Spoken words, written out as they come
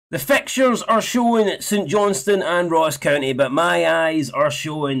The fixtures are showing St Johnstone and Ross County, but my eyes are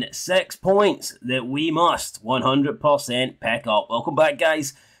showing 6 points that we must 100% pick up. Welcome back,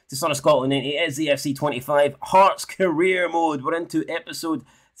 guys, to Son of Scotland 90. It is the FC25 Hearts Career Mode. We're into episode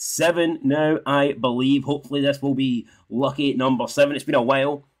 7 now, I believe. Hopefully this will be lucky number 7. It's been a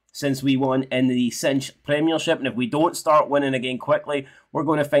while since we won in the Cinch Premiership, and if we don't start winning again quickly, we're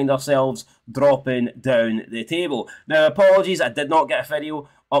going to find ourselves dropping down the table. Now, apologies, I did not get a video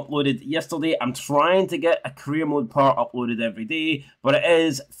uploaded yesterday. I'm trying to get a career mode part uploaded every day, but it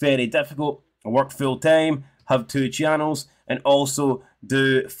is very difficult. I work full time, have 2 channels, and also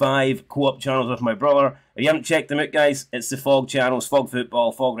do 5 co-op channels with my brother. If you haven't checked them out, guys, it's the Fog channels, Fog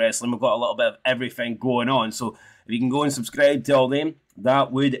Football, Fog Wrestling. We've got a little bit of everything going on, so if you can go and subscribe to all them,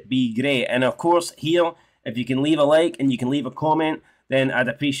 that would be great. And of course, here, if you can leave a like and you can leave a comment, then I'd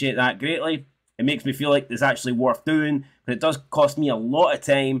appreciate that greatly. It makes me feel like it's actually worth doing, but it does cost me a lot of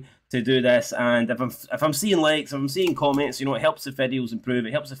time to do this. And if I'm seeing likes, if I'm seeing comments, you know, it helps the videos improve.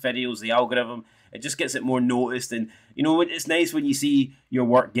 It helps the videos, the algorithm. It just gets it more noticed. And, you know, it's nice when you see your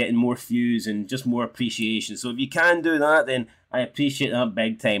work getting more views and just more appreciation. So if you can do that, then I appreciate that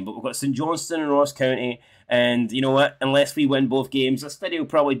big time. But we've got St Johnstone and Ross County. And you know what? Unless we win both games, this video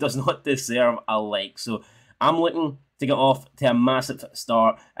probably does not deserve a like. So I'm looking to get off to a massive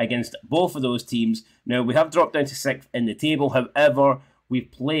start against both of those teams. Now, we have dropped down to 6th in the table. However, we've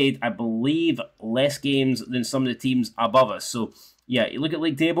played, I believe, less games than some of the teams above us. So, yeah, you look at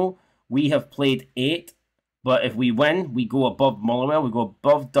league table, we have played 8. But if we win, we go above Motherwell, we go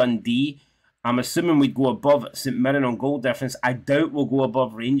above Dundee. I'm assuming we'd go above St Mirren on goal difference. I doubt we'll go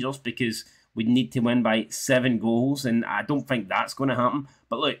above Rangers because we'd need to win by 7 goals, and I don't think that's going to happen.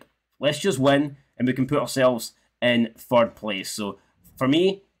 But look, let's just win, and we can put ourselves in 3rd place. So, for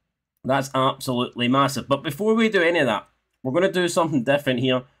me, that's absolutely massive. But before we do any of that, we're going to do something different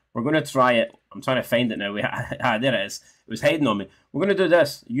here. We're going to try it. I'm trying to find it now. There it is. It was hiding on me. We're going to do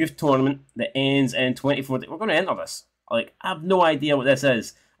this youth tournament that ends in 24 days. We're going to enter this. Like, I have no idea what this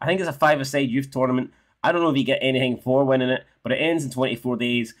is. I think it's a 5-a-side youth tournament. I don't know if you get anything for winning it, but it ends in 24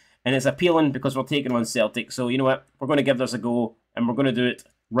 days. And it's appealing because we're taking on Celtic. So, you know what? We're going to give this a go. And we're going to do it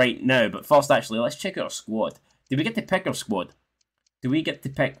right now. But first, actually, let's check out our squad. Do we get to pick our squad? Do we get to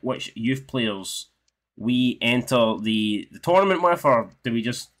pick which youth players we enter the tournament with? Or do we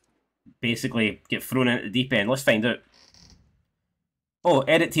just basically get thrown into the deep end? Let's find out. Oh,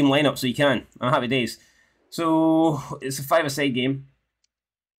 edit team lineup so you can. Happy days. So, it's a 5-a-side game.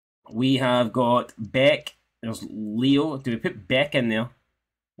 We have got Beck. There's Leo. Do we put Beck in there?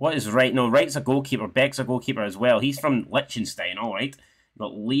 What is Wright? No, Wright's a goalkeeper. Beck's a goalkeeper as well. He's from Liechtenstein, alright. We've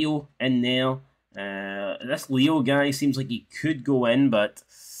got Leo in there. This Leo guy seems like he could go in, but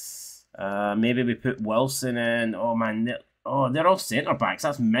maybe we put Wilson in. Oh, man. They're all centre-backs.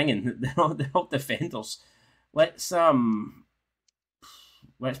 That's minging. They're all defenders. Let's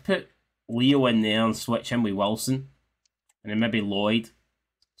put Leo in there and switch him with Wilson. And then maybe Lloyd.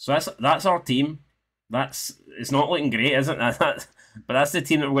 So that's our team. It's not looking great, is it? But that's the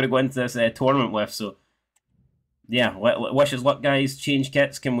team that we're going to go into this tournament with. So, yeah, wish us luck, guys. Change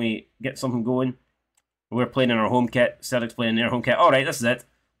kits. Can we get something going? We're playing in our home kit. Celtic's playing in their home kit. All right, this is it.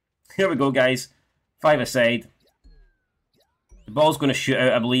 Here we go, guys. 5-a-side. The ball's going to shoot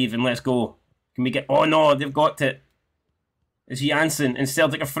out, I believe, and let's go. Can we get... Oh, no, they've got it. It's Janssen, and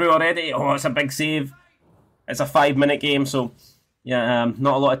Celtic are through already. Oh, it's a big save. It's a 5-minute game, so, yeah,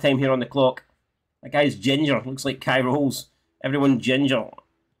 not a lot of time here on the clock. That guy's ginger. Looks like Kai Rolls. Everyone ginger.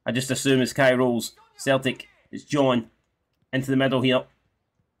 I just assume it's Kai Rolls. Celtic, it's John. Into the middle here.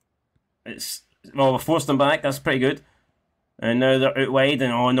 Well, we forced them back. That's pretty good. And now they're out wide.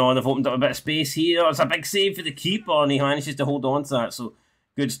 And oh no, they've opened up a bit of space here. It's a big save for the keeper. And he manages to hold on to that. So,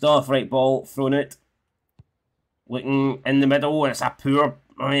 good stuff. Right ball thrown out. Looking in the middle. And it's a poor...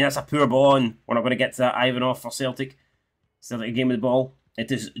 I mean, that's a poor ball. And we're not going to get to that Ivanov for Celtic. Celtic again with the ball.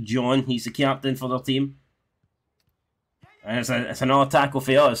 It is John. He's the captain for their team. And it's another tackle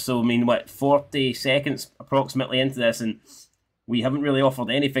for us. So, I mean, what, 40 seconds approximately into this, and we haven't really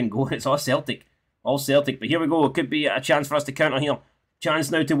offered anything going. It's all Celtic. All Celtic. But here we go. It could be a chance for us to counter here. Chance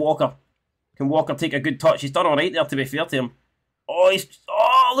now to Walker. Can Walker take a good touch? He's done all right there, to be fair to him.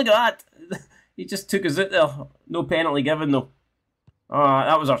 Oh, look at that. He just took us out there. No penalty given, though.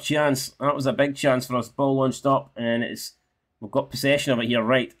 That was our chance. That was a big chance for us. Ball launched up, and we've got possession of it here,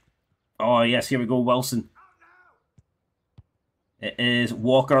 right. Oh, yes, here we go, Wilson. It is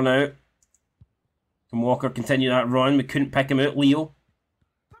Walker now. Can Walker continue that run? We couldn't pick him out. Leo.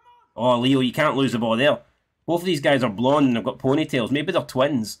 Oh, Leo, you can't lose the ball there. Both of these guys are blonde and they've got ponytails. Maybe they're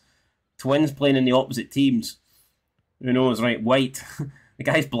twins. Twins playing in the opposite teams. Who knows, right? White.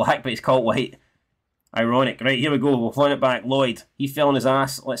 The guy's black, but he's called white. Ironic. Right, here we go. We'll fling it back. Lloyd. He fell on his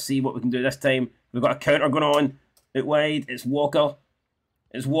ass. Let's see what we can do this time. We've got a counter going on. Out wide. It's Walker.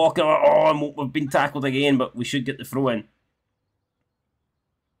 It's Walker. Oh, and we've been tackled again, but we should get the throw in.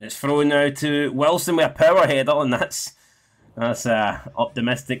 It's thrown now to Wilson with a power header, and that's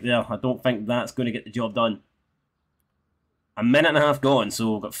optimistic there. I don't think that's going to get the job done. A minute and a half gone,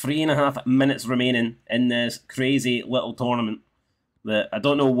 so we've got 3.5 minutes remaining in this crazy little tournament that I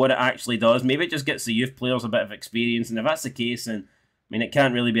don't know what it actually does. Maybe it just gets the youth players a bit of experience, and if that's the case, then I mean, it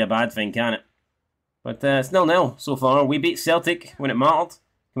can't really be a bad thing, can it? But it's 0-0 so far. We beat Celtic when it mattered.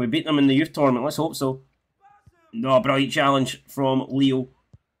 Can we beat them in the youth tournament? Let's hope so. No, brilliant challenge from Leo.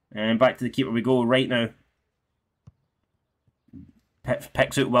 And back to the keeper we go right now.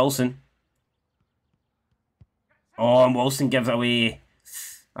 Picks out Wilson. Oh, and Wilson gives it away.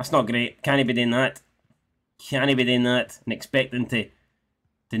 That's not great. Can he be doing that? Can he be doing that and expecting to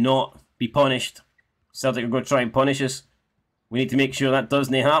not be punished? Celtic are going to try and punish us. We need to make sure that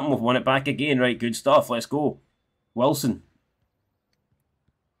doesn't happen. We've won it back again. Right, good stuff. Let's go. Wilson.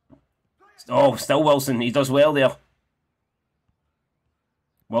 Oh, still Wilson. He does well there.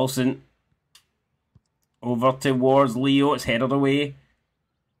 Wilson. Over towards Leo. It's headed away.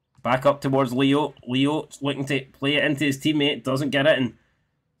 Back up towards Leo. Leo looking to play it into his teammate. Doesn't get it. And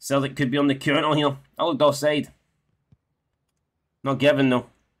Celtic could be on the counter here. I looked offside. Not given though.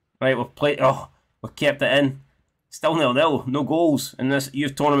 Right, we've played. Oh, we've kept it in. Still 0-0. No goals in this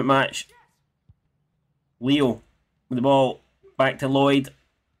youth tournament match. Leo with the ball. Back to Lloyd.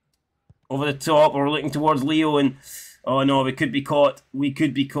 Over the top. We're looking towards Leo and... Oh no, we could be caught. We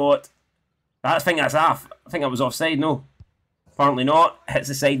could be caught. I think that's off. I think that was offside, no. Apparently not. Hits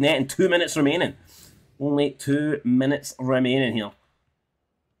the side net and 2 minutes remaining. Only 2 minutes remaining here.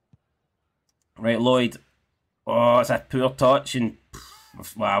 Right, Lloyd. Oh, it's a poor touch and...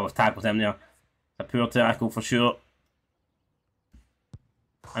 Wow, we've tackled him there. A poor tackle for sure.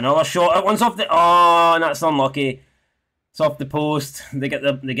 Another shot. That one's off the... Oh, and that's unlucky. It's off the post. They get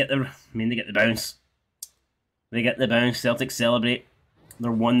the bounce. They get the bounce. Celtic celebrate.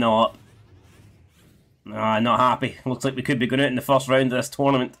 They're 1-0 up. Ah, not happy. Looks like we could be going out in the first round of this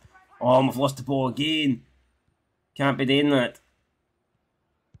tournament. Oh, and we've lost the ball again. Can't be doing that.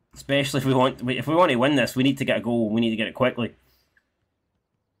 Especially if we want to win this, we need to get a goal. We need to get it quickly.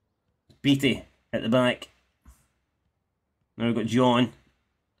 Beattie at the back. Now we've got John.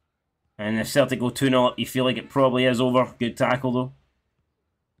 And if Celtic go 2-0 up, you feel like it probably is over. Good tackle though.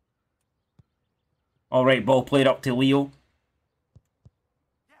 Alright, ball played up to Leo.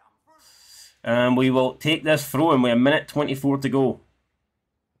 And we will take this throw in with 1:24 to go.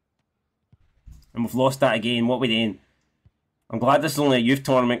 And we've lost that again. What are we doing? I'm glad this is only a youth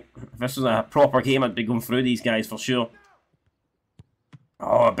tournament. If this was a proper game, I'd be going through these guys for sure.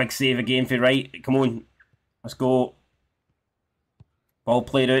 Oh, a big save again for right. Come on. Let's go. Ball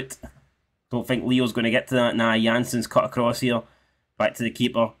played out. Don't think Leo's going to get to that. Nah, Jansen's cut across here. Back to the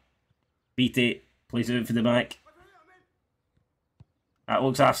keeper. Beattie plays it out for the back. That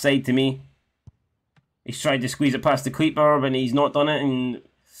looks offside to me. He's tried to squeeze it past the keeper, but he's not done it, and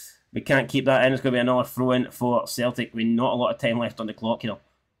we can't keep that in. It's going to be another throw-in for Celtic with not a lot of time left on the clock here.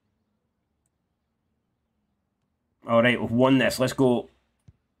 Alright, we've won this. Let's go.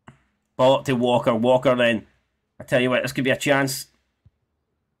 Ball up to Walker. Walker then. I tell you what, this could be a chance.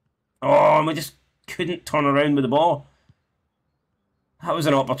 Oh, and we just couldn't turn around with the ball. That was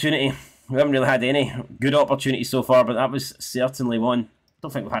an opportunity. We haven't really had any good opportunities so far, but that was certainly one.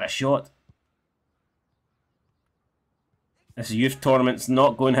 Don't think we've had a shot. This youth tournament's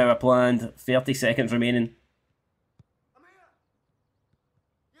not going how I planned. 30 seconds remaining.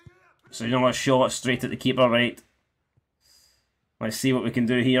 So you know, a shot straight at the keeper, right? Let's see what we can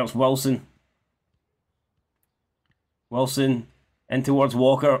do here. It's Wilson. Wilson in towards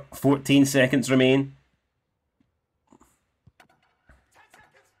Walker. 14 seconds remain.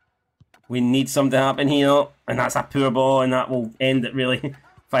 We need something to happen here. And that's a poor ball, and that will end it really.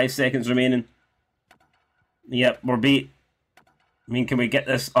 5 seconds remaining. Yep, we're beat. I mean, can we get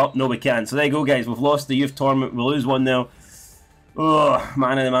this up? No, we can't. So there you go, guys. We've lost the youth tournament. We lose 1-0. Oh,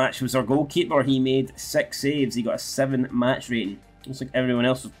 man of the match was our goalkeeper. He made 6 saves. He got a 7 match rating. Looks like everyone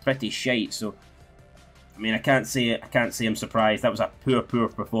else was pretty shite. So, I mean, I can't say I'm surprised. That was a poor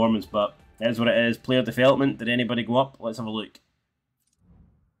performance, but it is what it is. Player development. Did anybody go up? Let's have a look.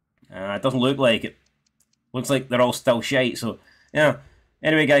 It doesn't look like it. Looks like they're all still shite. So, yeah.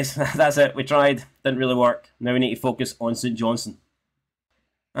 Anyway, guys, that's it. We tried. Didn't really work. Now we need to focus on St Johnstone.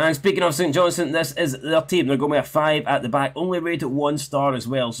 And speaking of St Johnstone, this is their team. They're going with a 5 at the back, only rated 1 star as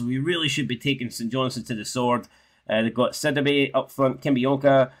well, so we really should be taking St Johnstone to the sword. They've got Sidibe up front,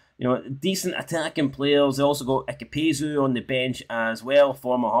 Kimbionka, you know, decent attacking players. They also got Ikepezu on the bench as well,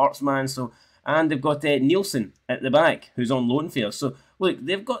 former Hearts man. So, and they've got Nielsen at the back, who's on loan for us. So, look,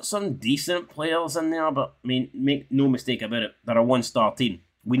 they've got some decent players in there, but I mean, make no mistake about it, they're a one-star team.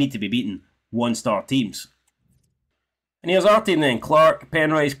 We need to be beating one-star teams. And here's our team then. Clark,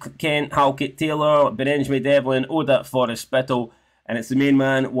 Penrice, Kent, Halkett, Taylor, Benenjmi, Devlin, Oda, Forrest, Spittle. And it's the main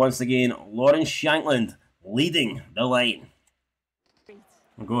man, once again, Lawrence Shankland, leading the line.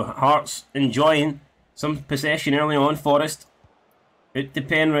 We'll go Hearts enjoying some possession early on. Forrest out to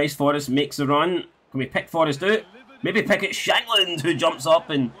Penrice. Forrest makes a run. Can we pick Forrest out? Maybe pick it Shankland, who jumps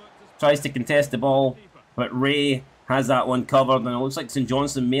up and tries to contest the ball. But Ray has that one covered. And it looks like St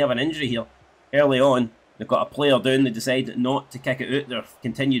Johnstone may have an injury here early on. They've got a player down. They decide not to kick it out their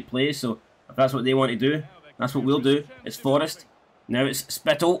continued play. So if that's what they want to do, that's what we'll do. It's Forrest. Now it's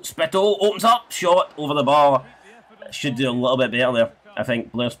Spittle. Spittle opens up. Shot over the bar. Should do a little bit better there, I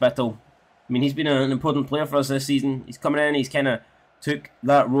think, Blair Spittle. I mean, he's been an important player for us this season. He's coming in. He's kind of took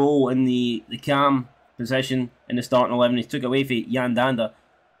that role in the cam position in the starting 11. He took away from Jan Danda.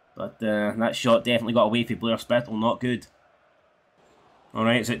 But that shot definitely got away from Blair Spittle. Not good.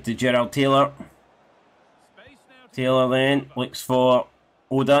 Alright, so to Gerald Taylor. Taylor then looks for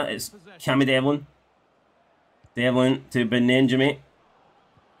Oda. It's Cammy Devlin. Devlin to Benenjmi.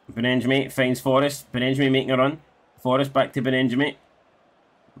 Benenjmi finds Forrest. Benenjmi making a run. Forrest back to Benenjmi.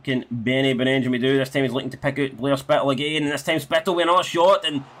 What can Benny Benenjmi do? This time he's looking to pick out Blair Spittle again. And this time Spittle with another shot.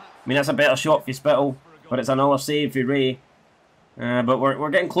 And I mean, that's a better shot for Spittle. But it's another save for Ray. But we're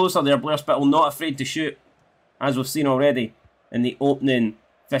getting closer there. Blair Spittle not afraid to shoot, as we've seen already in the opening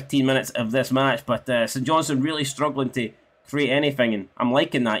 15 minutes of this match. But St Johnstone really struggling to create anything, and I'm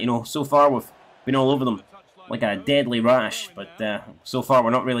liking that. You know, so far we've been all over them like a deadly rash, but so far we're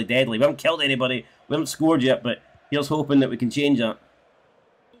not really deadly. We haven't killed anybody, we haven't scored yet, but here's hoping that we can change that.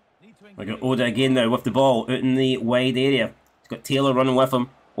 We got Oda again now with the ball out in the wide area. He's got Taylor running with him.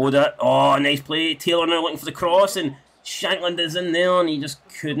 Oda, oh, nice play. Taylor now looking for the cross, and Shankland is in there, and he just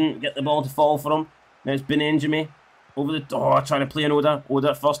couldn't get the ball to fall for him. Now it's Benenjmi. Over the... Oh, trying to play on Oda.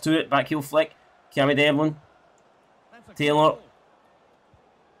 Oda first to it. Back heel flick. Cammy Devlin. Taylor.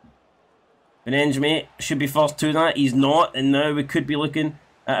 Benenjmi should be first to that. He's not. And now we could be looking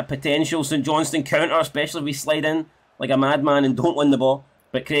at a potential St Johnstone counter, especially if we slide in like a madman and don't win the ball.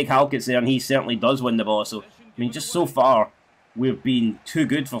 But Craig Halkett's there, and he certainly does win the ball. So, I mean, just so far, we've been too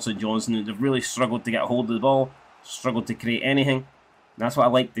good for St Johnstone. They've really struggled to get a hold of the ball. Struggled to create anything. That's what I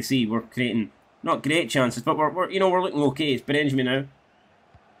like to see. We're creating... not great chances, but we're looking okay. It's Benenjmi now.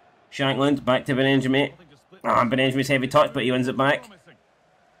 Shankland back to Benenjmi. Benenjmi's heavy touch, but he wins it back.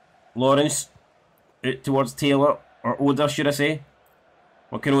 Lawrence out towards Taylor, or Oda, should I say?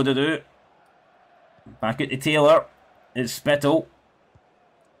 What can Oda do? Back out to Taylor. It's Spittle.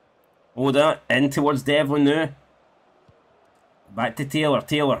 Oda in towards Devlin now. Back to Taylor.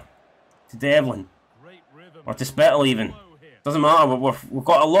 Taylor to Devlin, or to Spittle even. Doesn't matter, we've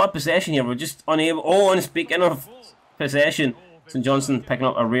got a lot of possession here. We're just unable... Oh, and speaking of possession, St Johnstone picking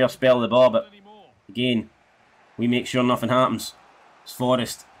up a rare spell of the ball, but again, we make sure nothing happens. It's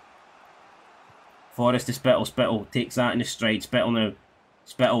Forrest. Forrest to Spittle. Spittle takes that in his stride. Spittle now.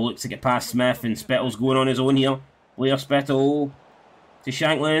 Spittle looks to get past Smith, and Spittle's going on his own here. Blair Spittle to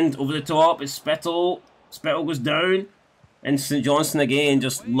Shankland. Over the top, it's Spittle. Spittle goes down, and St Johnstone again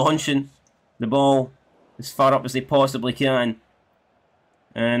just launching the ball as far up as they possibly can.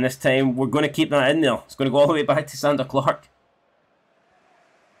 And this time we're going to keep that in there. It's going to go all the way back to Sander Clark.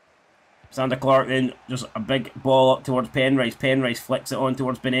 Sander Clark then just a big ball up towards Penrice. Penrice flicks it on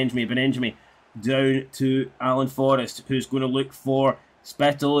towards Benenjmi. Benenjmi down to Alan Forrest, who's going to look for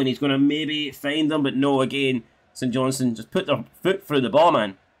Spittle, and he's going to maybe find them, but no, again, St Johnstone just put their foot through the ball,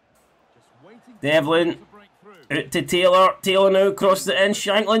 man. Devlin out to Taylor. Taylor now crosses it in.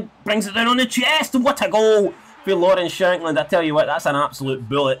 Shankland brings it down on the chest. And what a goal for Lawrence Shankland. I tell you what, that's an absolute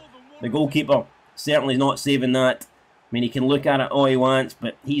bullet. The goalkeeper certainly not saving that. I mean, he can look at it all he wants,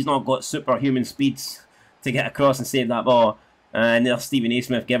 but he's not got superhuman speeds to get across and save that ball. And there's Stephen A.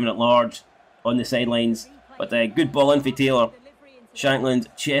 Smith giving it large on the sidelines. But a good ball in for Taylor. Shankland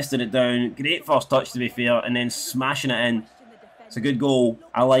chesting it down. Great first touch, to be fair, and then smashing it in. It's a good goal.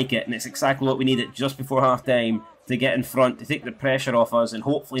 I like it, and it's exactly what we needed just before half-time to get in front, to take the pressure off us, and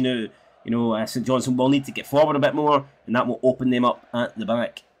hopefully now, you know, St Johnstone will need to get forward a bit more, and that will open them up at the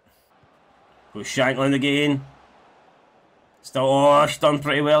back. Goes Shankland again. Still, oh, she's done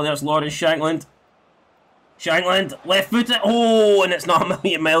pretty well. There's Lawrence Shankland. Shankland, left foot it. Oh, and it's not a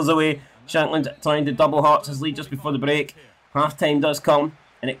million miles away. Shankland trying to double Hearts' lead just before the break. Half-time does come,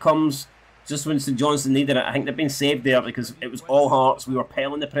 and it comes just when St Johnstone needed it. I think they've been saved there because it was all Hearts. We were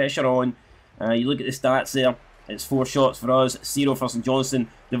piling the pressure on. You look at the stats there. It's 4 shots for us, 0 for St Johnstone.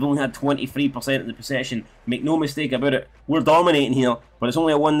 They've only had 23% of the possession. Make no mistake about it. We're dominating here, but it's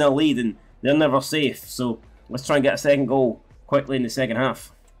only a 1-0 lead, and they're never safe. So let's try and get a second goal quickly in the second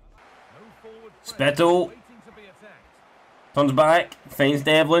half. Spittle turns back, finds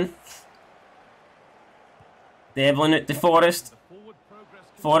Devlin. Devlin at the Forrest.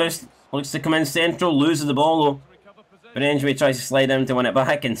 Forrest looks to come in central, loses the ball though. But anyway, tries to slide in to win it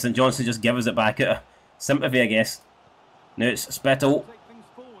back, and St Johnstone just gives it back out of sympathy, I guess. Now it's Spittle.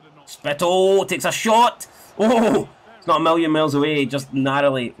 Spittle takes a shot. Oh, it's not a million miles away, just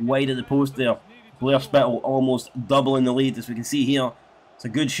narrowly wide of the post there. Blair Spittle almost doubling the lead, as we can see here. It's a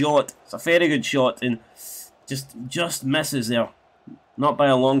good shot. It's a very good shot, and just misses there. Not by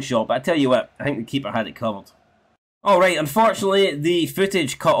a long shot, but I tell you what, I think the keeper had it covered. Alright, unfortunately, the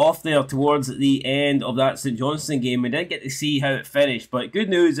footage cut off there towards the end of that St Johnstone game. We didn't get to see how it finished, but good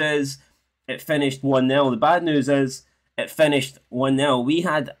news is it finished 1-0. The bad news is it finished 1-0. We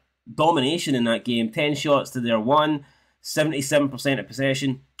had domination in that game, 10 shots to their 1, 77% of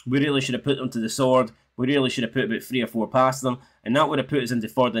possession. We really should have put them to the sword. We really should have put about 3 or 4 past them, and that would have put us into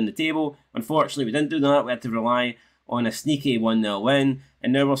third in the table. Unfortunately, we didn't do that. We had to rely on a sneaky 1-0 win,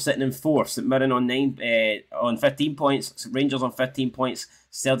 and now we're sitting in 4th. St Mirren on 15 points, Rangers on 15 points,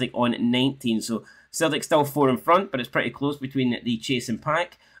 Celtic on 19. So Celtic still 4 in front, but it's pretty close between the chasing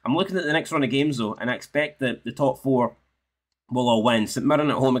pack. I'm looking at the next run of games though, and I expect that the top 4 will all win. St Mirren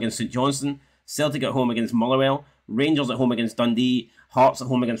at home against St Johnstone, Celtic at home against Motherwell, Rangers at home against Dundee, Hearts at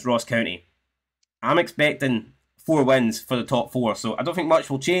home against Ross County. I'm expecting 4 wins for the top 4, so I don't think much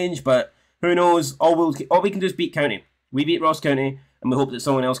will change, but who knows? All we can do is beat County. We beat Ross County, and we hope that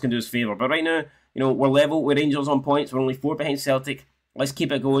someone else can do us a favour. But right now, you know, we're level with Rangers on points. We're only 4 behind Celtic. Let's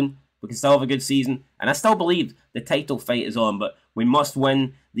keep it going. We can still have a good season, and I still believe the title fight is on, but we must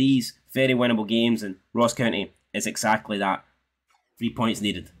win these very winnable games, and Ross County is exactly that. 3 points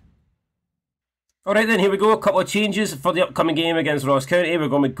needed. Alright then, here we go. A couple of changes for the upcoming game against Ross County. We're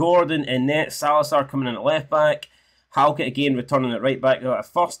going with Gordon in net, Salazar coming in at left back, Halkett again returning at right back. We've got a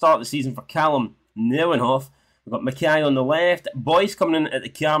first start of the season for Callum Neuenhoff. We've got Mackay on the left, Boyce coming in at the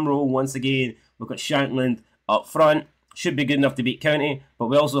cam role once again. We've got Shankland up front. Should be good enough to beat County, but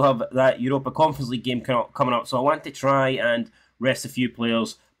we also have that Europa Conference League game coming up, so I want to try and rest a few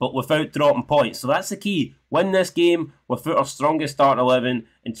players, but without dropping points. So that's the key. Win this game without our strongest start 11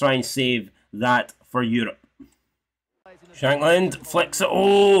 and try and save that for Europe. Shankland flicks it.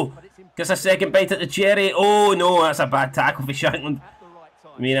 Oh, gets a second bite at the cherry. Oh no, that's a bad tackle for Shankland.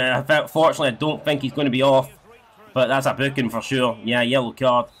 I mean, fortunately, I don't think he's going to be off, but that's a booking for sure. Yeah, yellow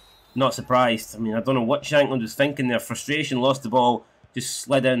card. Not surprised. I mean, I don't know what Shankland was thinking there. Frustration, lost the ball, just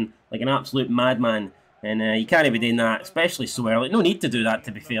slid in like an absolute madman. And you can't be doing that, especially so early. No need to do that,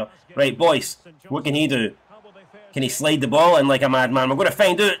 to be fair. Right, Boyce, what can he do? Can he slide the ball in like a madman? We're going to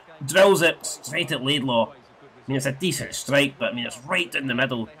find out. Drills it straight at Laidlaw. I mean, it's a decent strike, but I mean, it's right down the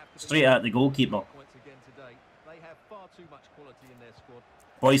middle, straight at the goalkeeper.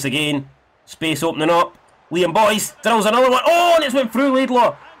 Boyce again. Space opening up. Liam Boyce drills another one. Oh, and it's went through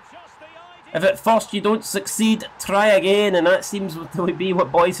Laidlaw. If at first you don't succeed, try again, and that seems to be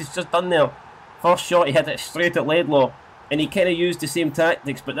what Boyce has just done there. First shot, he hit it straight at Laidlaw, and he kind of used the same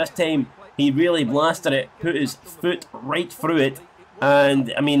tactics, but this time he really blasted it, put his foot right through it,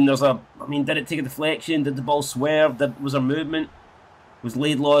 and I mean, did it take a deflection? Did the ball swerve? Was there movement? Was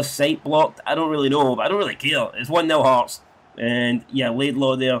Laidlaw's sight blocked? I don't really know, but I don't really care. It's 1-0 Hearts, and yeah,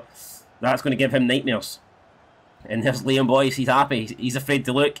 Laidlaw there, that's going to give him nightmares. And there's Liam Boyce, he's happy, he's afraid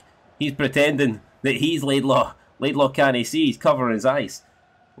to look. He's pretending that he's Laidlaw. Laidlaw can't see, he's covering his eyes.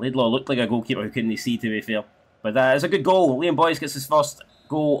 Laidlaw looked like a goalkeeper who couldn't see, to be fair. But it's a good goal. Liam Boyce gets his first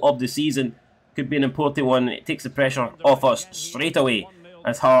goal of the season. Could be an important one. It takes the pressure off us straight away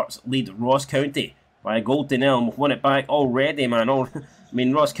as Hearts lead Ross County by a goal to nil. We've won it back already, man. I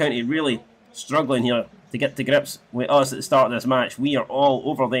mean, Ross County really struggling here to get to grips with us at the start of this match. We are all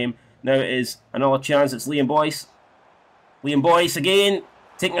over them. Now it is another chance. It's Liam Boyce. Liam Boyce again.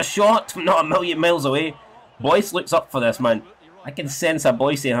 Taking a shot, not a million miles away. Boyce looks up for this, man. I can sense a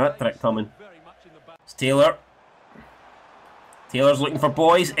Boyce hat-trick coming. It's Taylor. Taylor's looking for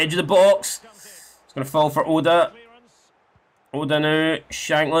Boyce, edge of the box. It's going to fall for Oda. Oda now.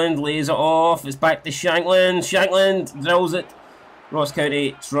 Shankland lays it off. It's back to Shankland. Shankland drills it. Ross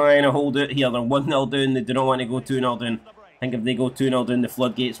County trying to hold it here. They're 1-0 down. They do not want to go 2-0 down. I think if they go 2-0 down, the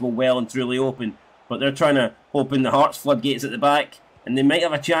floodgates will well and truly open. But they're trying to open the Hearts floodgates at the back. And they might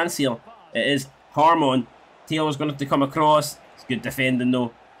have a chance here. It is Harmon. Taylor's going to have to come across. It's good defending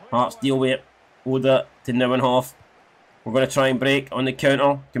though. Hearts deal with it. Oda to Neuenhoff. We're going to try and break on the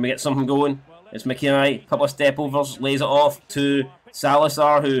counter. Can we get something going? It's McKay. Couple of step overs. Lays it off to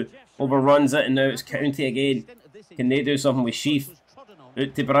Salazar, who overruns it. And now it's County again. Can they do something with Sheaf?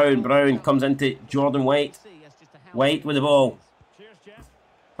 Out to Brown. Brown comes into Jordan White. White with the ball.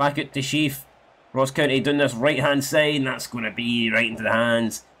 Back out to Sheaf. Ross County doing this right-hand side. And that's going to be right into the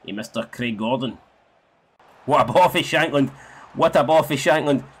hands of Mr. Craig Gordon. What a ball for Shankland. What a ball for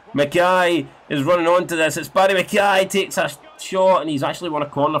Shankland. Mackay is running on to this. It's Barry Mackay takes a shot, and he's actually won a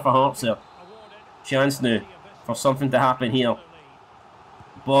corner for Hearts there. Chance now for something to happen here.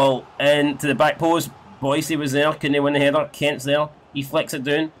 Ball into the back post. Boycey was there. Can they win the header? Kent's there. He flicks it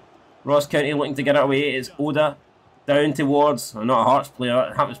down. Ross County looking to get it away. It's Oda down towards. Oh, not a Hearts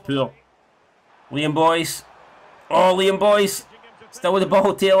player. That was poor. Liam Boyce. Oh, Liam Boyce. Still with the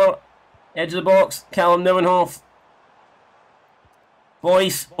ball. Taylor. Edge of the box. Callum Neuenhoff.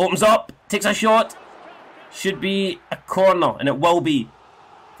 Boyce opens up, takes a shot. Should be a corner, and it will be.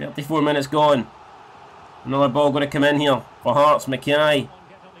 34 minutes gone. Another ball going to come in here for Hearts. Mackay.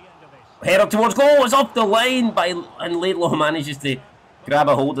 Header towards goal. It's off the line, and Laidlaw manages to grab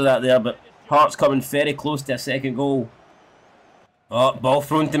a hold of that there, but Hearts coming very close to a second goal. Oh, ball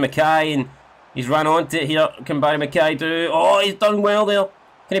thrown to Mackay, and he's ran onto it here. Can Barry Mackay do? Oh, he's done well there.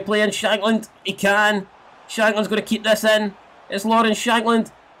 Can he play in Shankland? He can. Shankland's going to keep this in. It's Lawrence Shankland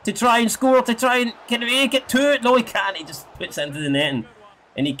to try and score, to try and... Can he get to it? No, he can't. He just puts it into the net,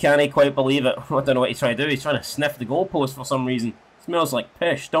 and he can't quite believe it. I don't know what he's trying to do. He's trying to sniff the goalpost for some reason. Smells like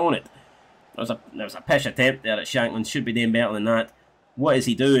pish, don't it? There was a pish attempt there at Shankland. Should be doing better than that. What is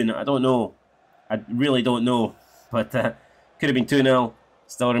he doing? I don't know. I really don't know. But could have been 2-0.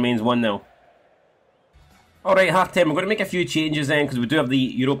 Still remains 1-0. Alright, half time. We're going to make a few changes then, because we do have the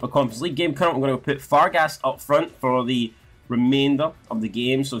Europa Conference League game current. We're going to put Fargas up front for the remainder of the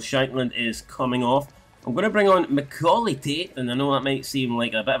game, so Shankland is coming off. I'm going to bring on Macaulay Tate, and I know that might seem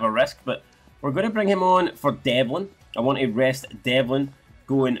like a bit of a risk, but we're going to bring him on for Devlin. I want to rest Devlin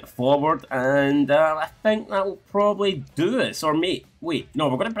going forward, and I think that will probably do it. Or wait, no,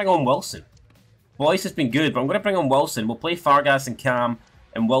 we're going to bring on Wilson. Boyce has been good, but I'm going to bring on Wilson. We'll play Fargas and Cam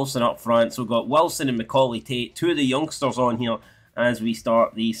and Wilson up front. So we've got Wilson and Macaulay Tate, two of the youngsters on here as we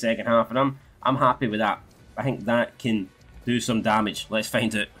start the second half, and I'm happy with that. I think that can do some damage. Let's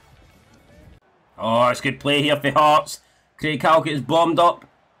find out. Oh, it's good play here for Hearts. Craig Halkett is bombed up,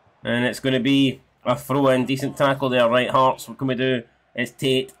 and it's going to be a throw-in. Decent tackle there, right, Hearts. What can we do? It's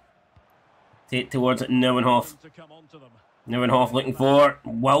Tate. Tate towards Neuenhoff. Neuenhoff looking for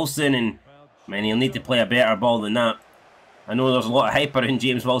Wilson, and man, he'll need to play a better ball than that. I know there's a lot of hype around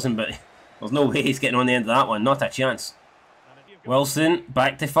James Wilson, but there's no way he's getting on the end of that one. Not a chance. Wilson,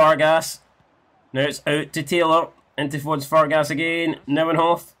 back to Fargas. Now it's out to Taylor. Into towards Fargas again.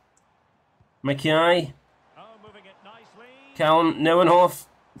 Neuenhoff. Mackay. Callum Neuenhoff.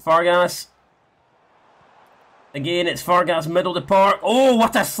 Fargas. Again, it's Fargas middle of the park. Oh,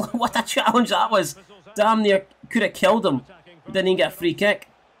 what a challenge that was. Damn near could have killed him. He didn't even get a free kick.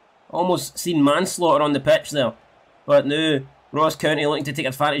 Almost seen manslaughter on the pitch there. But now, Ross County looking to take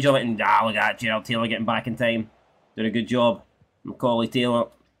advantage of it. And look at that, Gerald Taylor getting back in time. Doing a good job. Macaulay Taylor.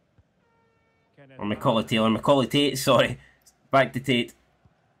 Or Macaulay Tate, sorry. Back to Tate.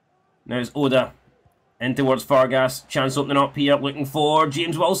 Now it's Oda. In towards Fargas. Chance opening up here. Looking for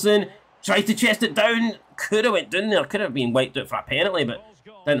James Wilson. Tries to chest it down. Could have went down there. Could have been wiped out for a penalty, but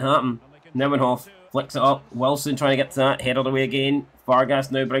didn't happen. Neuenhoff flicks it up. Wilson trying to get to that. Headed away again.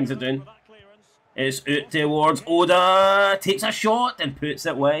 Fargas now brings it down. It's out towards Oda. Takes a shot and puts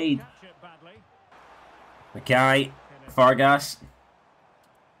it wide. Mackay. Fargas.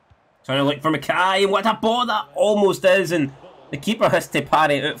 Trying to look for Mackay, and what a ball that almost is, and the keeper has to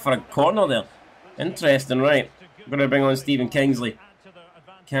parry it out for a corner there. Interesting, right. We're going to bring on Stephen Kingsley.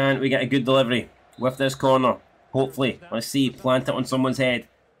 Can we get a good delivery with this corner? Hopefully. Let's see, plant it on someone's head.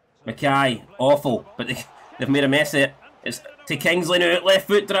 Mackay, awful, but they've made a mess of it. It's to Kingsley now, left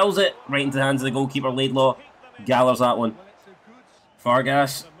foot drills it, right into the hands of the goalkeeper, Laidlaw. Gathers that one.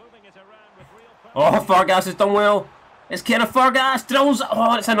 Fargas. Oh, Fargas has done well. It's Kenneth Fargas, drills.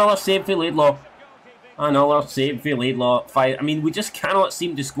 Oh, it's another save for Laidlaw. Another save for Laidlaw. I mean, we just cannot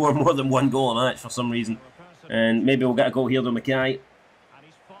seem to score more than one goal a match for some reason. And maybe we'll get a goal here to Mackay.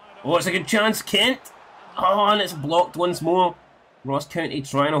 Oh, it's a good chance. Kent. Oh, and it's blocked once more. Ross County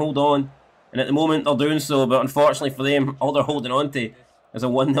trying to hold on. And at the moment they're doing so, but unfortunately for them, all they're holding on to is a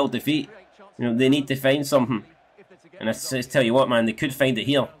 1-0 defeat. You know, they need to find something. And I tell you what, man, they could find it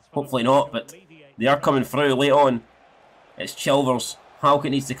here. Hopefully not, but they are coming through late on. It's Chilvers.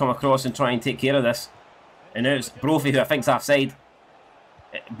 Halkett needs to come across and try and take care of this. And now it's Brophy, who I think's offside.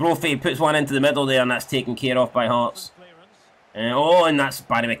 Brophy puts one into the middle there, and that's taken care of by Hearts. Oh, and that's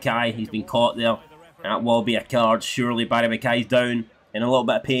Barry Mackay. He's been caught there. That will be a card. Surely Barry Mackay's down in a little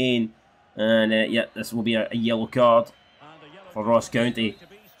bit of pain. And yeah, this will be a yellow card for Ross County.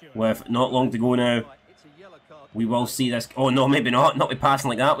 With not long to go now. We will see this. Oh no, maybe not. Not with passing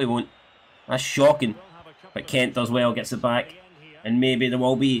like that, we won't. That's shocking. But Kent does well, gets it back. And maybe there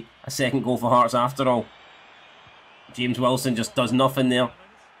will be a second goal for Hearts after all. James Wilson just does nothing there.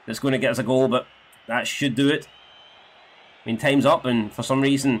 That's going to get us a goal, but that should do it. I mean, time's up, and for some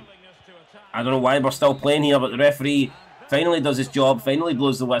reason, I don't know why we're still playing here, but the referee finally does his job, finally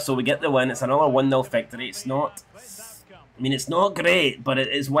blows the whistle. We get the win. It's another 1-0 victory. It's not... I mean, it's not great, but it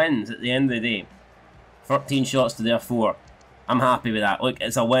is wins at the end of the day. 13 shots to their 4. I'm happy with that. Look,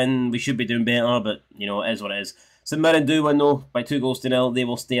 it's a win. We should be doing better, but, you know, it is what it is. St Mirren do win, though, by 2-0. They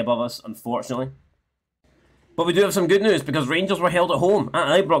will stay above us, unfortunately. But we do have some good news, because Rangers were held at home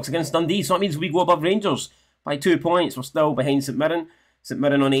at Ibrox against Dundee, so that means we go above Rangers by 2 points. We're still behind St Mirren. St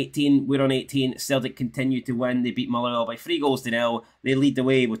Mirren on 18, we're on 18. Celtic continue to win. They beat Motherwell by 3-0. They lead the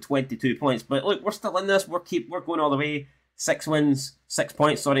way with 22 points. But look, we're still in this. We're going all the way. 6 wins, 6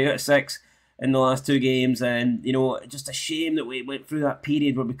 points, sorry, out of 6 in the last 2 games. And, you know, just a shame that we went through that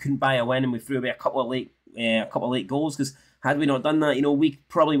period where we couldn't buy a win and we threw away a couple of late goals. Because had we not done that, you know, we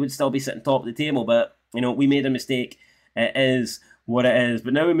probably would still be sitting top of the table. But, you know, we made a mistake. It is what it is.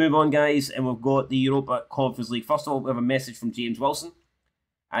 But now we move on, guys, and we've got the Europa Conference League. First of all, we have a message from James Wilson.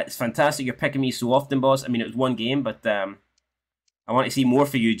 It's fantastic you're picking me so often, boss. I mean, it was 1 game, but I want to see more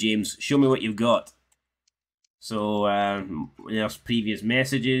for you, James. Show me what you've got. So, there's previous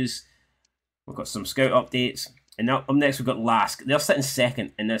messages. We've got some scout updates. And now, up next, we've got Lask. They're sitting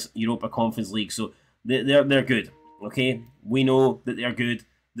second in this Europa Conference League, so they're good, okay? We know that they're good.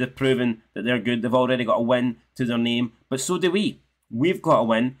 They've proven that they're good. They've already got a win to their name, but so do we. We've got a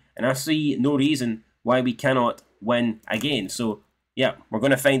win, and I see no reason why we cannot win again. So, yeah, we're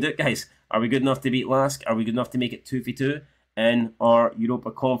going to find out, guys. Are we good enough to beat Lask? Are we good enough to make it 2v2 in our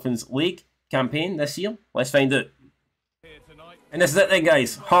Europa Conference League campaign this year? Let's find out. And this is it then,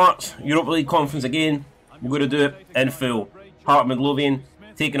 guys. Hearts, Europa League Conference again. We're going to do it in full. Heart Midlothian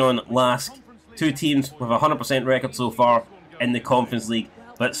taking on Lask. 2 teams with a 100% record so far in the Conference League.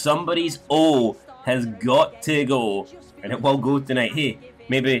 But somebody's O has got to go. And it will go tonight. Hey,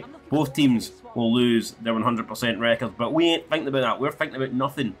 maybe both teams will lose their 100% records. But we ain't thinking about that. We're thinking about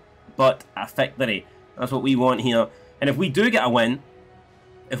nothing but a victory. That's what we want here. And if we do get a win,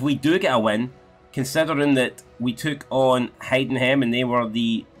 considering that we took on Heidenheim and they were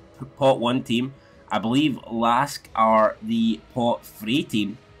the Pot 1 team, I believe Lask are the Pot 3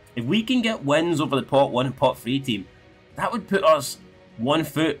 team. If we can get wins over the Pot 1 and Pot 3 team, that would put us 1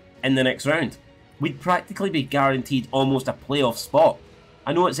 foot in the next round. We'd practically be guaranteed almost a playoff spot.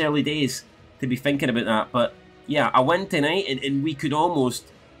 I know it's early days to be thinking about that, but yeah, a win tonight and we could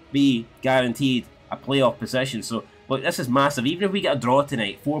almost be guaranteed a playoff position. So look, this is massive. Even if we get a draw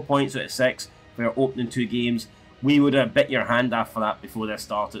tonight, 4 points out of 6 for our opening 2 games, we would have bit your hand off for that before this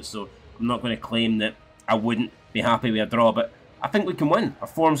started. So I'm not going to claim that I wouldn't be happy with a draw, but I think we can win. Our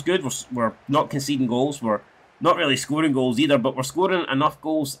form's good. We're not conceding goals. We're not really scoring goals either, but we're scoring enough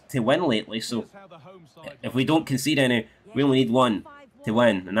goals to win lately. So if we don't concede any, we only need 1 to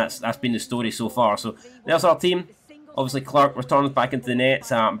win, and that's been the story so far. So there's our team. Obviously, Clark returns back into the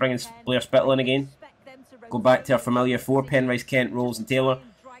nets. I'm bringing Blair Spittle in again. Go back to our familiar 4, Penrice, Kent, Rolls and Taylor.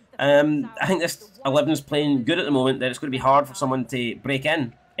 I think this 11 is playing good at the moment, that it's going to be hard for someone to break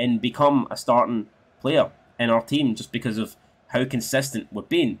in and become a starting player in our team just because of how consistent we've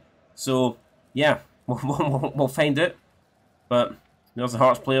been. So, yeah, we'll find out. But there's the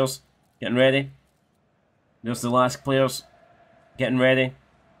Hearts players getting ready. There's the Lask players getting ready.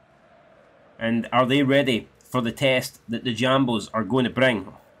 And are they ready for the test that the Jambos are going to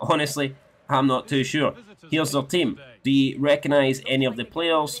bring? Honestly, I'm not too sure. Here's their team. Do you recognise any of the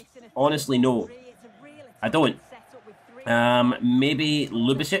players? Honestly, no. I don't. Maybe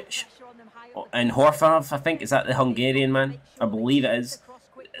Lubicic and Horvath, I think. Is that the Hungarian man? I believe it is.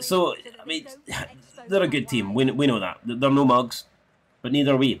 So, I mean, they're a good team. We know that. They're no mugs. But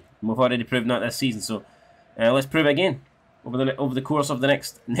neither are we. We've already proven that this season. So, let's prove it again over the course of the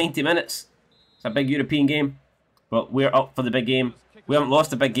next 90 minutes. It's a big European game. But we're up for the big game. We haven't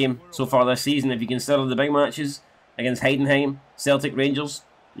lost a big game so far this season. If you consider the big matches against Heidenheim, Celtic, Rangers,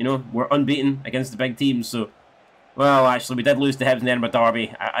 you know, we're unbeaten against the big teams. So, well, actually, we did lose to Hibs in the Edinburgh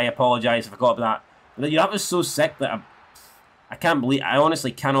Derby. I apologise, I forgot about that. But that was so sick that I can't believe, I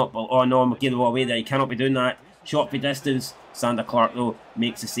honestly cannot, oh no, I'm giving it away there. You cannot be doing that. Shot for distance. Sander Clark, though,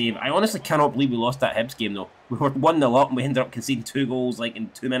 makes the save. I honestly cannot believe we lost that Hibs game, though. We were 1-0 up and we ended up conceding 2 goals, like, in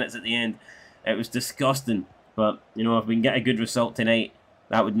 2 minutes at the end. It was disgusting. But, you know, if we can get a good result tonight,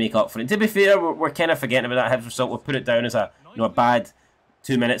 that would make up for it. And to be fair, we're kind of forgetting about that Hibs result. We'll put it down as a, you know, a bad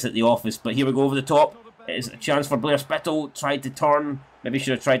 2 minutes at the office. But here we go over the top. It is a chance for Blair Spittle. Tried to turn. Maybe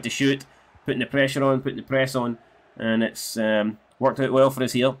should have tried to shoot. Putting the pressure on, putting the press on. And it's worked out well for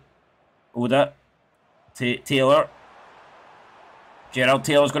us here. Oda. Taylor. Gerald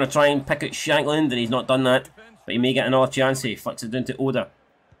Taylor's going to try and pick out Shankland, and he's not done that. But he may get another chance. He flicks it down to Oda.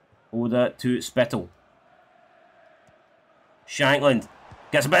 Oda to Spittle. Shankland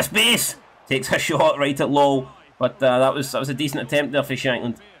gets a bit of space. Takes a shot right at Low. But that was a decent attempt there for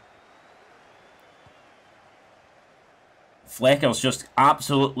Shankland. Flecker's just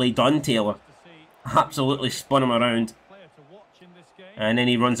absolutely done Taylor. Absolutely spun him around. And then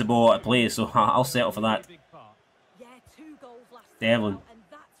he runs the ball out of play, so I'll settle for that. Devlin.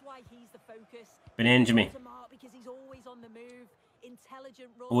 Benenjami.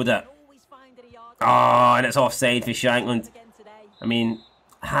 Oda. Oh, and it's offside for Shankland. I mean,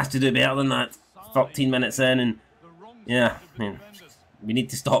 has to do better than that. 13 minutes in, and yeah, I mean, we need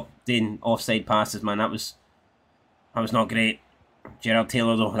to stop doing offside passes, man. That was not great. Gerald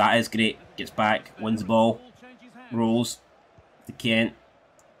Taylor, though, that is great. Gets back, wins the ball, rolls to Kent,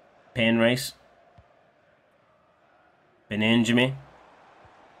 Penrice, Benenjami.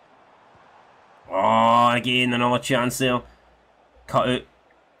 Oh, again, another chance there. Cut out.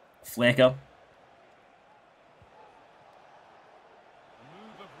 Flecker.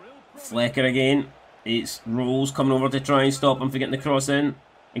 Flecker again. It's Rolls coming over to try and stop him from getting the cross in.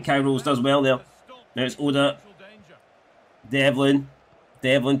 And Kai Rolls does well there. Now it's Oda. Devlin.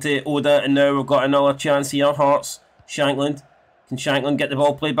 Devlin to Oda. And now we've got another chance here. Hearts. Shankland. Can Shankland get the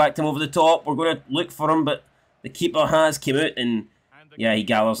ball played back to him over the top? We're going to look for him, but the keeper has came out and yeah, he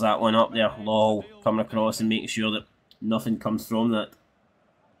gathers that one up there. Lol, coming across and making sure that nothing comes from that.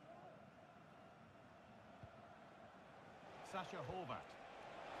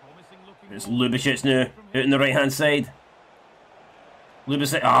 It's Lubicic now, out on the right hand side.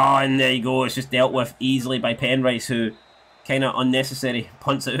 Lubicic, and there you go. It's just dealt with easily by Penrice, who kind of unnecessary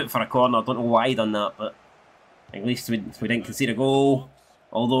punts it out for a corner. I don't know why he done that, but at least we didn't concede a goal.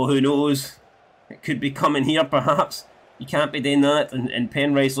 Although, who knows? It could be coming here, perhaps. You can't be doing that, and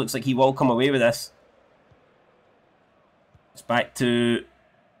Penrice looks like he will come away with this. It's back to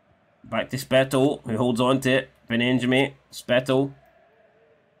Spittle, who holds on to it. Benenjami, Spittle.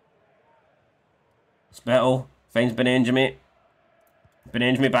 Spittle finds Benenjami.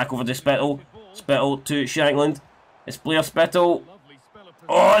 Benenjami back over to Spittle. Spittle to Shankland. It's Blair Spittle.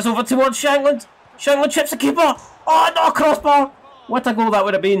 Oh, it's over towards Shankland. Shankland chips the keeper. Oh, no, crossbar. What a goal that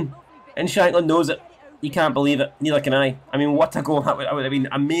would have been. And Shankland knows it. You can't believe it. Neither can I. I mean, what a goal. That would have been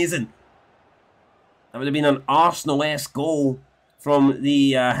amazing. That would have been an Arsenal-esque goal from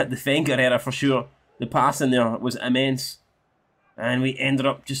the Wenger era for sure. The passing there was immense. And we ended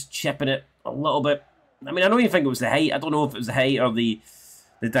up just chipping it a little bit. I mean, I don't even think it was the height. I don't know if it was the height or the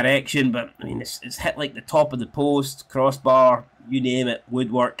direction, but I mean, it's hit like the top of the post, crossbar, you name it,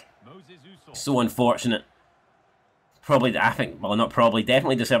 woodwork. So unfortunate. Probably, I think, well, not probably,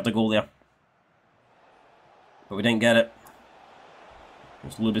 definitely deserved a goal there. But we didn't get it.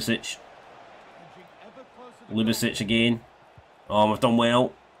 It's Lubicic. Lubicic again. Oh, we've done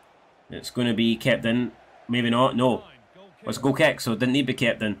well. It's going to be kept in. Maybe not. No. Well, it's a goal kick, so it didn't need to be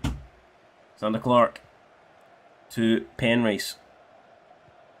kept in. Sander Clark to Penrice.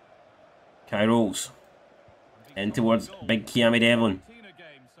 Kai Rolls. In towards big Kiami Devlin.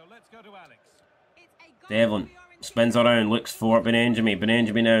 Devlin spins around, looks for Benenjami.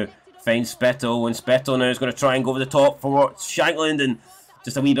 Benenjami now finds Spittle, and Spittle now is going to try and go over the top for Shankland, and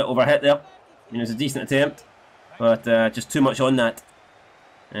just a wee bit overhit there. I mean, it was a decent attempt, but just too much on that.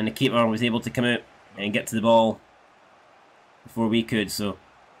 And the keeper was able to come out and get to the ball before we could, so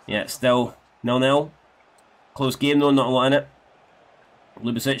yeah, still 0-0. Close game though, not a lot in it.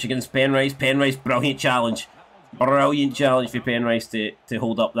 Lubicic against Penrice. Penrice, brilliant challenge. Brilliant challenge for Penrice to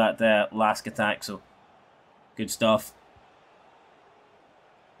hold up that last attack, so good stuff.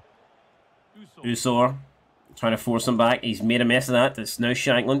 Usor trying to force him back. He's made a mess of that. It's now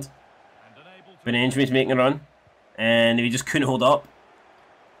Shankland. Benenjami's making a run. And he just couldn't hold up.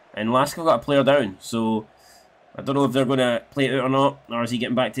 And Lasker got a player down, so I don't know if they're going to play it out or not, or is he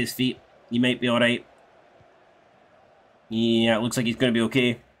getting back to his feet? He might be alright. Yeah, it looks like he's going to be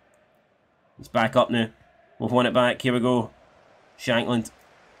okay. He's back up now. We've won it back. Here we go. Shankland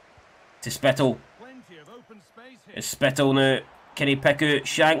to Spittle. It's Spittle now. Can he pick out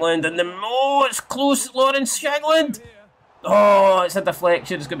Shankland? And the... Oh, it's close, Lawrence Shankland! Oh, it's a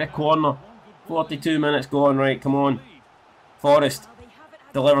deflection. It's going to be a corner. 42 minutes gone. Right, come on. Forrest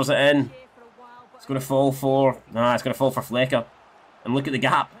delivers it in. It's going to fall for... Nah, it's going to fall for Flecker. And look at the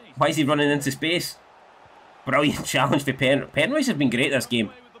gap. Why is he running into space? Brilliant challenge for Penrice has been great this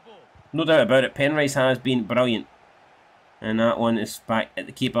game. No doubt about it. Penrice has been brilliant. And that one is back at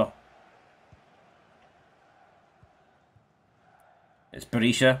the keeper. It's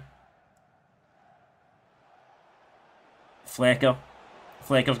Berisha. Flecker.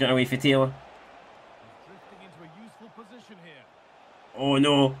 Flecker's getting away for Taylor. Oh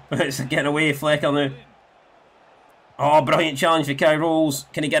no, it's getting away, Flecker now. Oh, brilliant challenge for Kai Rolls.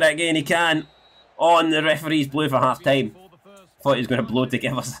 Can he get it again? He can. Oh, and the referee's blew for half time. Thought he was going to blow to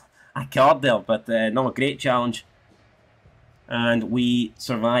give us a card there, but no, a great challenge. And we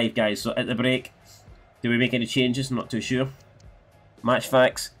survive, guys. So at the break, do we make any changes? I'm not too sure. Match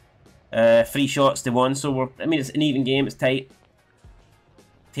facts. 3 shots to 1, so I mean, it's an even game, it's tight.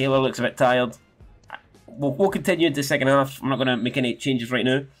 Taylor looks a bit tired. We'll continue into the second half. I'm not going to make any changes right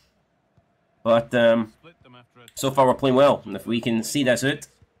now. But so far we're playing well. And if we can see this out,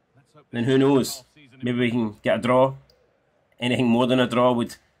 then who knows? Maybe we can get a draw. Anything more than a draw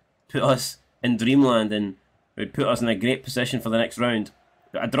would put us in dreamland and would put us in a great position for the next round.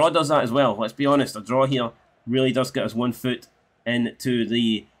 But a draw does that as well. Let's be honest, a draw here really does get us 1 foot into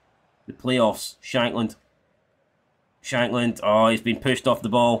the playoffs. Shankland. Shankland. Oh, he's been pushed off the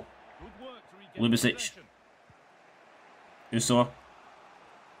ball. Lubicic. Usor.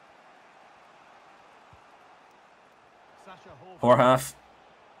 Horhalf.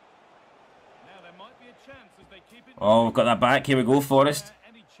 Oh, we've got that back. Here we go, Forrest.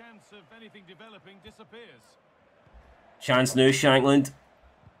 Chance now, Shankland.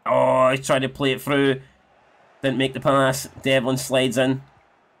 Oh, he tried to play it through. Didn't make the pass. Devlin slides in.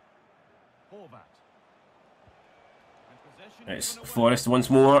 It's Forrest once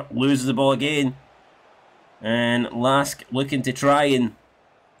more. Loses the ball again. And Lask looking to try and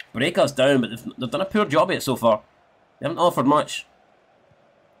break us down, but they've done a poor job of it so far. They haven't offered much.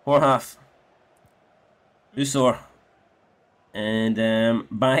 Horhalf. Usor. And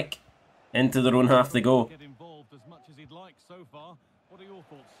back into their own half they go.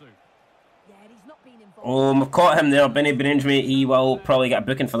 Oh, we've caught him there. Benny Benenjami. He will probably get a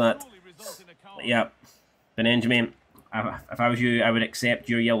booking for that. Yeah. Benenjami. If I was you, I would accept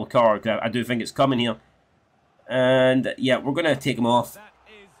your yellow card. I do think it's coming here. And yeah, we're going to take him off.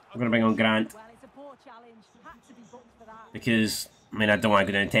 We're going to bring on Grant. Because, I mean, I don't want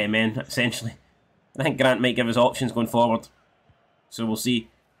to go down 10 men, essentially. I think Grant might give us options going forward. So we'll see.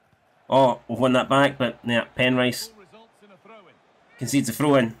 Oh, we've won that back, but yeah, Penrice concedes a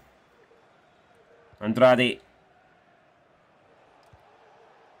throw in. Andrade.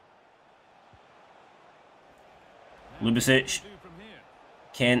 Lubicic.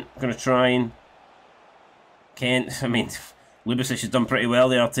 Kent going to try and... Kent, I mean, Lubicic has done pretty well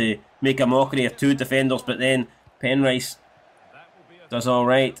there to make a mockery of 2 defenders, but then Penrice does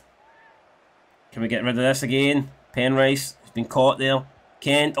alright. Can we get rid of this again? Penrice has been caught there.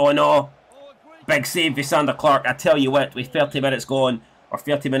 Kent, oh no! Big save for Sander Clark. I tell you what, with 30 minutes gone, or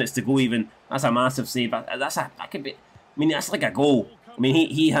 30 minutes to go even, that's a massive save. That could be, I mean, that's like a goal. I mean,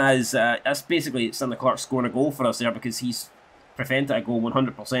 he has, that's basically Sander Clark scoring a goal for us there because he's prevented a goal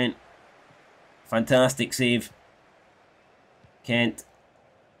 100%. Fantastic save. Kent.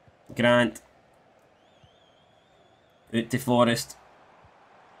 Grant. Out to Forrest.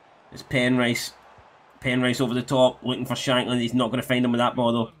 It's Penrice. Penrice over the top, looking for Shankland. He's not going to find him with that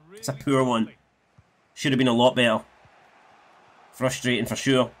ball though. It's a poor one. Should have been a lot better. Frustrating for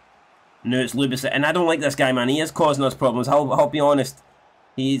sure. Now it's Lubicic, and I don't like this guy, man. He is causing us problems. I'll be honest.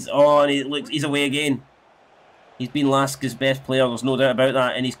 He's on. He's away again. He's been Lask's best player. There's no doubt about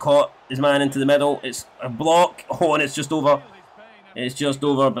that. And he's caught his man into the middle. It's a block. Oh, and it's just over. It's just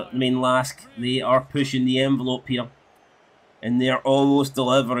over. But I mean, Lask, they are pushing the envelope here, and they're almost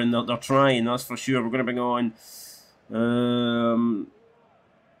delivering. They're trying. That's for sure. We're going to bring on. We're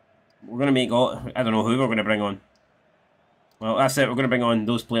going to make all. I don't know who we're going to bring on. Well, that's it. We're going to bring on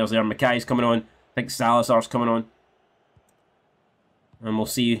those players there. Mackay's coming on. I think Salazar's coming on. And we'll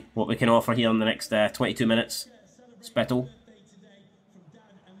see what we can offer here in the next 22 minutes. Spittle.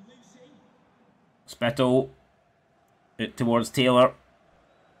 Spittle. Out towards Taylor.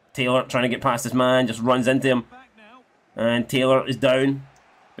 Taylor trying to get past his man. Just runs into him. And Taylor is down.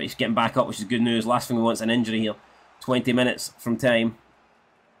 But he's getting back up, which is good news. Last thing we want is an injury here. 20 minutes from time.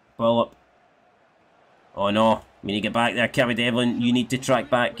 Ball up. Oh no. We need to get back there. Kevin Devlin, you need to track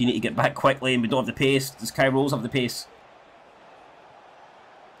back. You need to get back quickly, and we don't have the pace. Does Kai Rolls have the pace?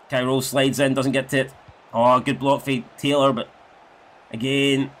 Cairo slides in, doesn't get to it. Oh, good block for Taylor, but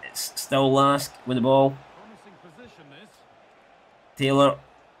again, it's still Lask with the ball. Taylor.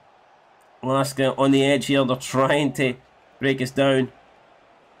 Lask on the edge here. They're trying to break us down.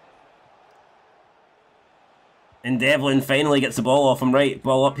 And Devlin finally gets the ball off him. Right,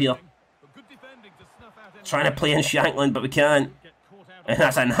 ball up here. Trying to play in Shankland, but we can't. And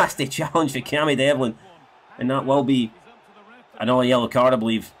that's a nasty challenge for Cammy Devlin. And that will be another yellow card, I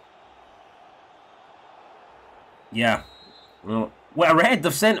believe. Yeah. Well, what a red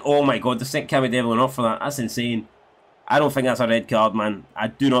they've sent. Oh my god, they've sent Cammy Devlin off for that. That's insane. I don't think that's a red card, man. I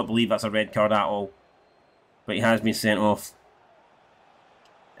do not believe that's a red card at all. But he has been sent off.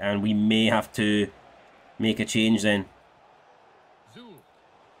 And we may have to make a change then.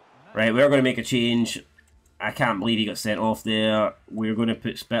 Right, we're going to make a change. I can't believe he got sent off there. We're going to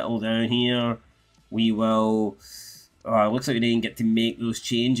put Spittle down here. We will... it looks like we didn't get to make those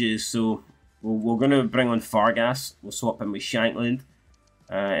changes. So we're going to bring on Fargas. We'll swap him with Shankland.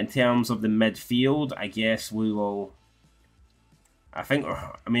 In terms of the midfield, I guess we will... I think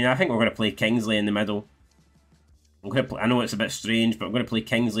we're going to play Kingsley in the middle. I know it's a bit strange, but I'm going to play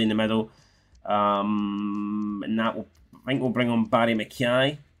Kingsley in the middle. And that will... I think we'll bring on Barry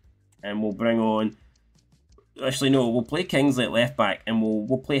McKay. And we'll bring on... Actually, no, we'll play Kingsley at left back, and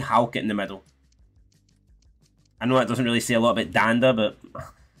we'll play Halkett in the middle. I know that doesn't really say a lot about Danda, but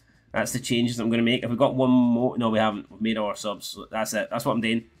that's the changes I'm going to make. If we've got one more... No, we haven't. We've made our subs. So that's it. That's what I'm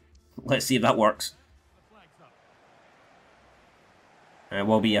doing. Let's see if that works. It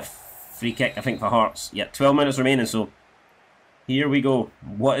will be a free kick, I think, for Hearts. Yeah, 12 minutes remaining, so here we go.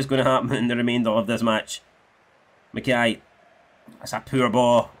 What is going to happen in the remainder of this match? Mackay. That's a poor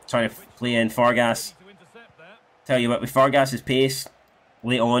ball. Trying to play in Fargas. Tell you what, with Fargas's pace,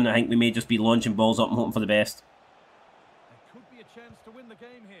 late on, I think we may just be launching balls up and hoping for the best. There could be a chance to win the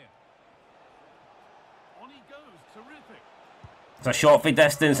game here. On he goes, terrific. It's a shot for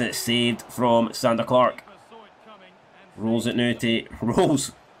distance and it's saved from Sander Clark. Rolls it now to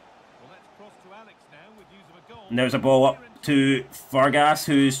Rolls. And there's a ball up to Fargas,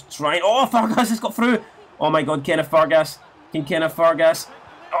 who's trying... Oh, Fargas has got through! Oh my god, Kenneth Fargas. Can Kenneth Fargas...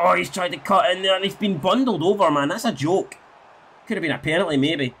 Oh, he's tried to cut in there and he's been bundled over, man. That's a joke. Could have been a penalty,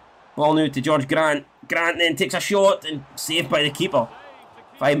 maybe. Ball now to George Grant. Grant then takes a shot and saved by the keeper.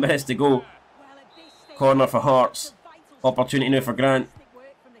 5 minutes to go. Corner for Hearts. Opportunity now for Grant.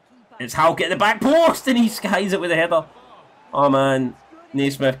 It's Halkett at the back post and he skies it with a header. Oh man,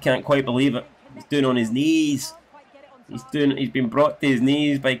 Naismith can't quite believe it. He's doing on his knees. He's been brought to his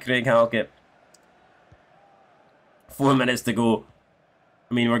knees by Craig Halkett. 4 minutes to go.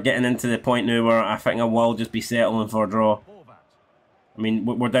 I mean, we're getting into the point now where I think I will just be settling for a draw. I mean,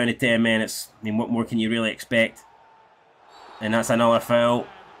 we're down to 10 minutes. I mean, what more can you really expect? And that's another foul.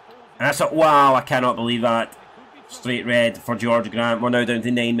 And that's a... Wow, I cannot believe that. Straight red for George Grant. We're now down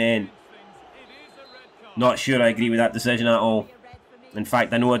to 9 men. Not sure I agree with that decision at all. In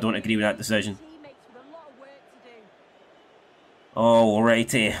fact, I know I don't agree with that decision. Oh,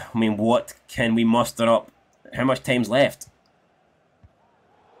 righty. I mean, what can we muster up? How much time's left?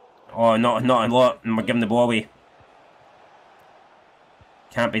 Oh, not a lot, and we're giving the ball away.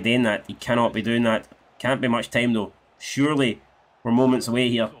 Can't be doing that. He cannot be doing that. Can't be much time, though. Surely, we're moments away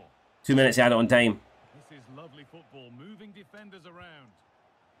here. 2 minutes added on time. This is lovely football, moving defenders around.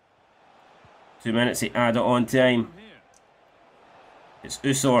 2 minutes added on time. It's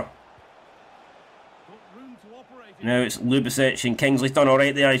Usor. Now it's Lubicic, and Kingsley's done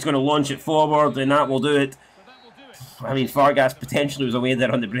alright there. He's going to launch it forward, and that will do it. I mean, Fargas potentially was away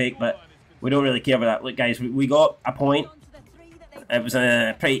there on the break, but we don't really care about that. Look, guys, we got a point. It was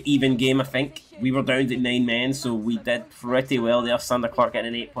a pretty even game, I think. We were down to 9 men, so we did pretty well there. Sander Clark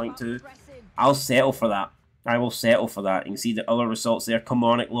getting an 8.2. I'll settle for that. I will settle for that. You can see the other results there.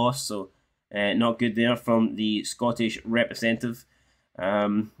 Kilmarnock lost, so not good there from the Scottish representative.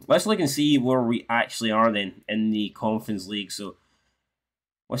 Let's look and see where we actually are then in the Conference League. So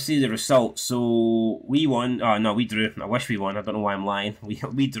let's see the results. So we won. Oh no, we drew. I wish we won. I don't know why I'm lying.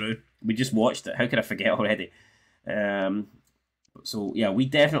 We drew. We just watched it. How could I forget already? So yeah, we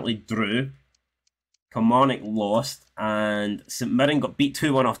definitely drew. Kilmarnock lost, and St Mirren got beat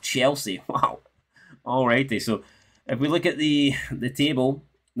 2-1 off Chelsea. Wow. Alrighty. So if we look at the table,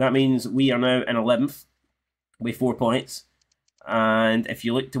 that means we are now in 11th with 4 points. And if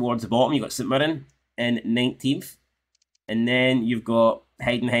you look towards the bottom, you've got St Mirren in 19th. And then you've got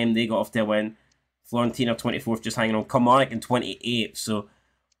Heidenheim, they got off to a win. Florentina 24th, just hanging on. Kilmarnock in 28th. So,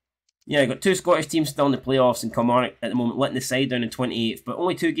 yeah, you've got 2 Scottish teams still in the playoffs, and Kilmarnock at the moment letting the side down in 28th. But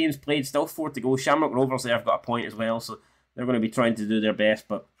only 2 games played, still 4 to go. Shamrock Rovers there have got a point as well, so they're going to be trying to do their best.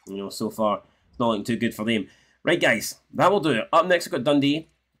 But You know, so far, it's not looking too good for them. Right, guys, that will do it. Up next, we've got Dundee.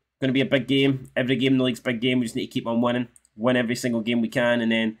 Going to be a big game. Every game in the league's a big game. We just need to keep on winning. Win every single game we can,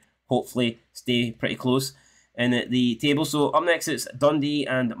 and then hopefully stay pretty close in the table. So up next, it's Dundee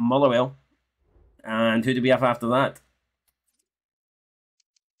and Motherwell. And who do we have after that?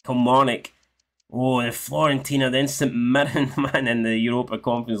 Kilmarnock. Oh, and Florentina, then St Mirren, man, in the Europa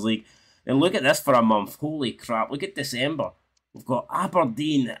Conference League. And look at this for a month. Holy crap, look at December. We've got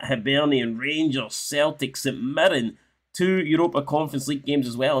Aberdeen, Hibernian, Rangers, Celtic, St Mirren. 2 Europa Conference League games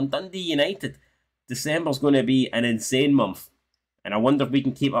as well. And Dundee United. December's going to be an insane month. And I wonder if we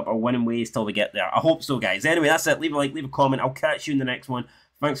can keep up our winning ways till we get there. I hope so, guys. Anyway, that's it. Leave a like, leave a comment. I'll catch you in the next one.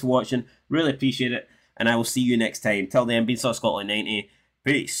 Thanks for watching. Really appreciate it. And I will see you next time. Till then, been Scotland 90.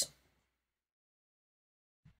 Peace.